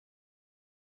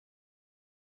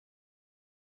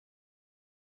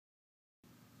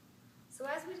So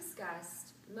as we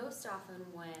discussed, most often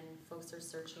when folks are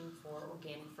searching for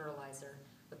organic fertilizer,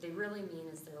 what they really mean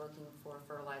is they're looking for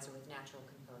fertilizer with natural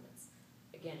components.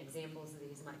 Again, examples of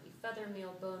these might be feather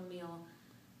meal, bone meal,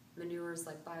 manures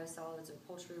like biosolids or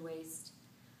poultry waste.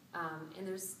 And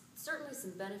there's certainly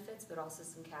some benefits, but also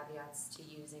some caveats to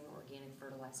using organic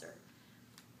fertilizer.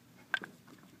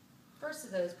 First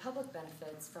of those, public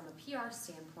benefits from a PR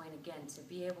standpoint, again, to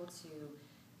be able to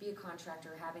be a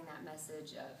contractor having that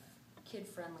message of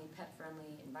kid-friendly,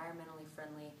 pet-friendly, environmentally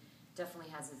friendly, definitely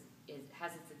has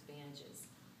its advantages.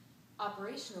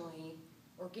 Operationally,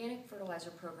 organic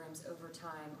fertilizer programs over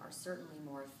time are certainly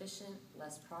more efficient,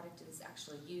 less product is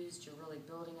actually used, you're really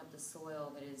building up the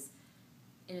soil that is,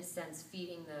 in a sense,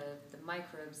 feeding the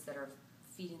microbes that are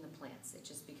feeding the plants. It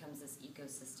just becomes this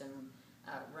ecosystem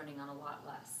running on a lot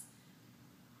less.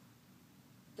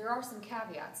 There are some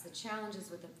caveats. The challenges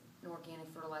with an organic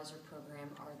fertilizer program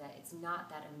are that it's not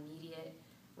that immediate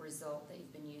result that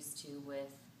you've been used to with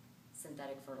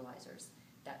synthetic fertilizers.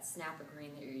 That snap of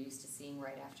green that you're used to seeing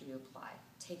right after you apply.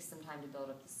 It takes some time to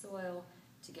build up the soil,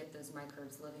 to get those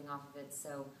microbes living off of it,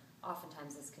 so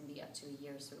oftentimes this can be up to a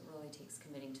year, so it really takes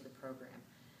committing to the program.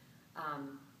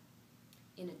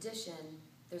 In addition,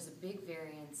 there's a big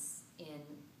variance in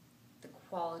the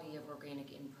quality of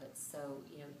organic inputs. So,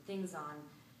 things on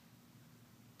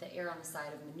the err on the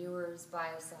side of manures,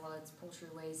 biosolids, poultry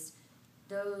waste,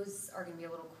 those are going to be a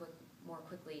little more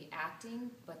quickly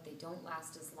acting, but they don't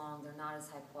last as long. They're not as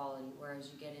high quality, whereas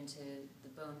you get into the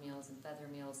bone meals and feather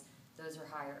meals, those are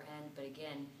higher end, but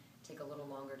again, take a little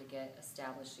longer to get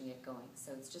established and get going.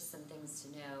 So it's just some things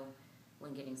to know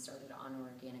when getting started on an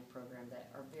organic program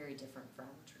that are very different from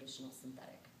traditional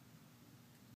synthetic.